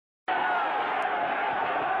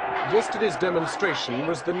Yesterday's demonstration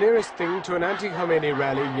was the nearest thing to an anti-Khomeini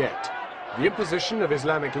rally yet. The imposition of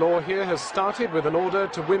Islamic law here has started with an order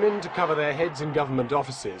to women to cover their heads in government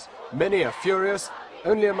offices. Many are furious.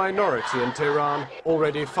 Only a minority in Tehran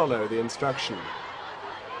already follow the instruction.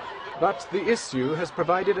 But the issue has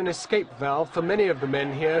provided an escape valve for many of the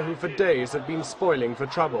men here who for days have been spoiling for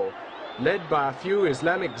trouble. Led by a few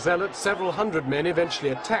Islamic zealots, several hundred men eventually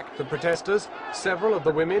attacked the protesters. Several of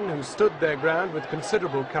the women who stood their ground with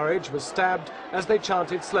considerable courage were stabbed as they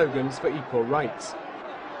chanted slogans for equal rights.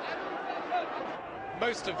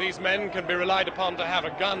 Most of these men can be relied upon to have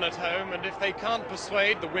a gun at home, and if they can't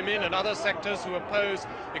persuade the women and other sectors who oppose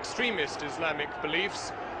extremist Islamic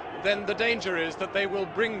beliefs, then the danger is that they will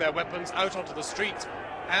bring their weapons out onto the streets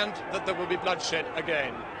and that there will be bloodshed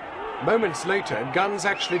again. Moments later, guns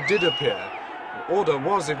actually did appear. Order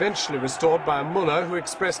was eventually restored by a mullah who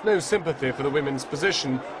expressed no sympathy for the women's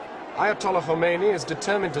position. Ayatollah Khomeini is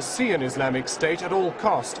determined to see an Islamic state at all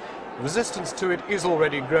cost. Resistance to it is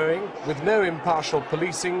already growing. With no impartial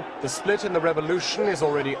policing, the split in the revolution is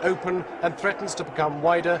already open and threatens to become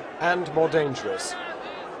wider and more dangerous.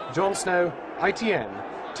 Jon Snow, ITN,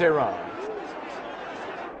 Tehran.